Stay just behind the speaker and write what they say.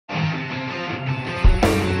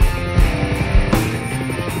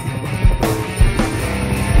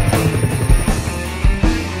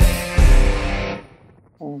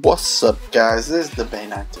What's up guys, this is the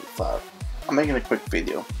Bay925. I'm making a quick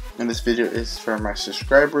video, and this video is for my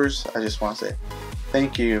subscribers. I just want to say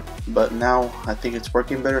thank you, but now I think it's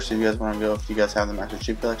working better, so if you guys want to go, if you guys have the Master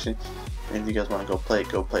Chief Collection, and if you guys want to go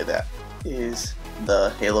play that, is the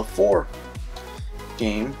Halo 4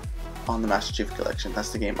 game on the Master Chief Collection.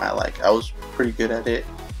 That's the game I like. I was pretty good at it,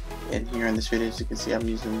 and here in this video, as you can see, I'm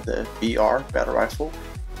using the BR Battle Rifle,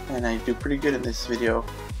 and I do pretty good in this video.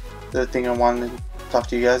 The thing I wanted to talk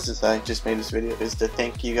to you guys is I just made this video is to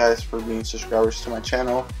thank you guys for being subscribers to my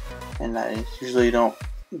channel, and I usually don't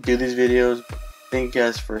do these videos, but thank you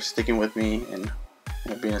guys for sticking with me and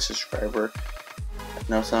being a subscriber. I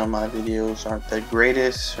know some of my videos aren't the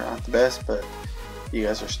greatest or aren't the best, but you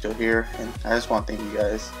guys are still here, and I just want to thank you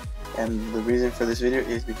guys. And the reason for this video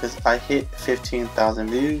is because I hit 15,000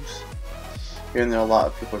 views. Even though a lot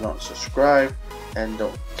of people don't subscribe and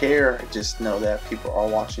don't care, I just know that people are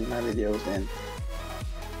watching my videos, and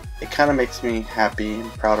it kind of makes me happy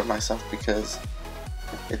and proud of myself, because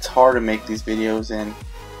it's hard to make these videos, and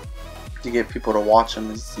to get people to watch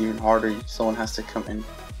them is even harder. Someone has to come and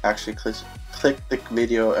actually click the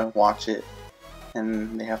video and watch it,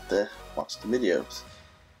 and they have to watch the videos.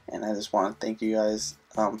 And I just want to thank you guys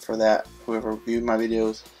for that, whoever viewed my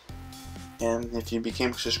videos. And if you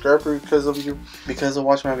became a subscriber because of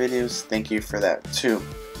watching my videos, thank you for that too.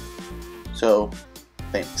 So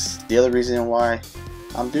thanks. The other reason why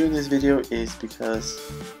I'm doing this video is because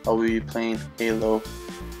I will be playing Halo,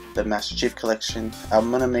 the Master Chief Collection. I'm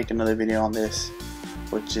gonna make another video on this,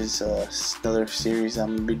 which is another series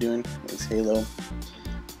I'm gonna be doing, is Halo.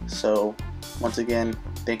 So once again,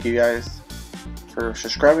 thank you guys for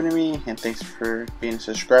subscribing to me, and thanks for being a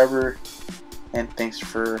subscriber, and thanks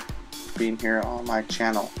for being here on my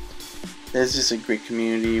channel. It's just a great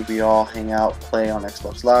community. We all hang out, play on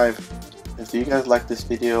Xbox Live. If you guys like this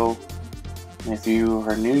video, and if you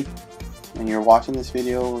are new and you're watching this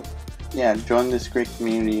video, yeah, join this great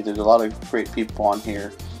community. There's a lot of great people on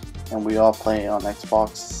here, and we all play on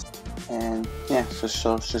Xbox. And yeah,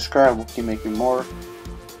 so subscribe. We'll keep making more,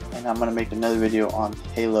 and I'm gonna make another video on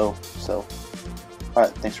Halo. So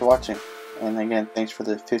alright, thanks for watching, and again, thanks for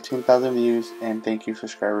the 15,000 views, and thank you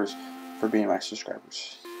subscribers for being my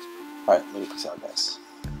subscribers. Alright, let me peace out guys.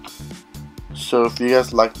 So if you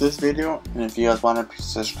guys like this video, and if you guys want to be a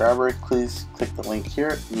subscriber, please click the link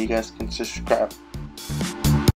here, and you guys can subscribe.